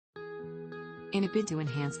In a bid to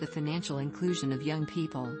enhance the financial inclusion of young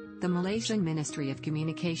people, the Malaysian Ministry of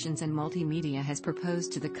Communications and Multimedia has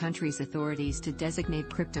proposed to the country's authorities to designate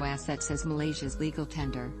cryptoassets as Malaysia's legal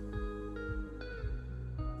tender.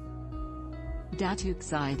 Datuk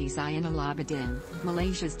Zahidi Zainul Abidin,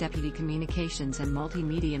 Malaysia's Deputy Communications and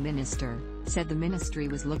Multimedia Minister, said the ministry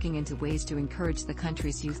was looking into ways to encourage the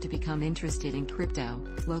country's youth to become interested in crypto,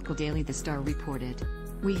 local daily The Star reported.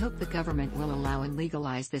 We hope the government will allow and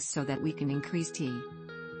legalize this so that we can increase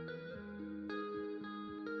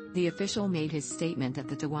The official made his statement at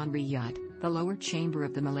the Dewan Rakyat, the lower chamber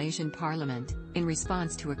of the Malaysian Parliament, in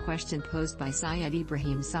response to a question posed by Syed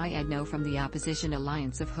Ibrahim Syed Noh from the opposition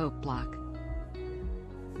Alliance of Hope bloc.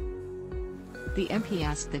 The MP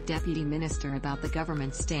asked the Deputy Minister about the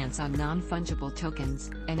government's stance on non-fungible tokens,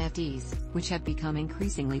 NFTs, which have become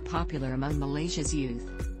increasingly popular among Malaysia's youth.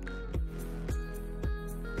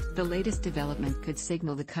 The latest development could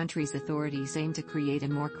signal the country's authorities aim to create a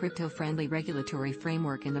more crypto-friendly regulatory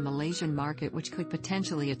framework in the Malaysian market, which could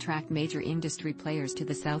potentially attract major industry players to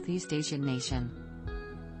the Southeast Asian nation.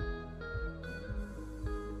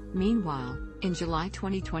 Meanwhile, in July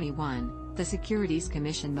 2021, the Securities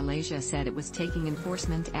Commission Malaysia said it was taking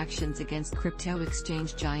enforcement actions against crypto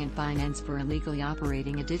exchange giant Binance for illegally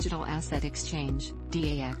operating a digital asset exchange,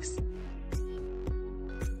 DAX.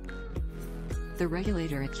 The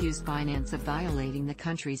regulator accused Binance of violating the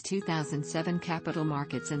country's 2007 Capital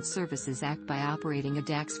Markets and Services Act by operating a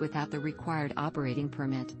DAX without the required operating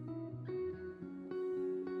permit.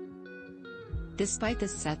 Despite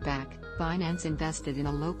this setback, Binance invested in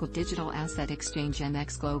a local digital asset exchange,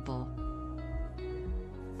 MX Global.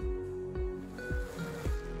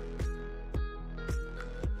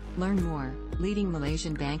 Learn more. Leading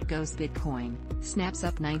Malaysian Bank Goes Bitcoin, snaps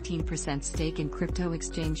up 19% stake in crypto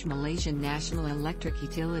exchange. Malaysian National Electric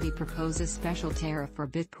Utility proposes special tariff for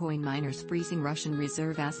Bitcoin miners. Freezing Russian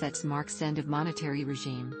reserve assets marks end of monetary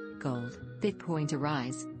regime. Gold, Bitcoin to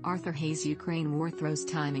rise. Arthur Hayes. Ukraine war throws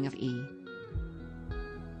timing of E.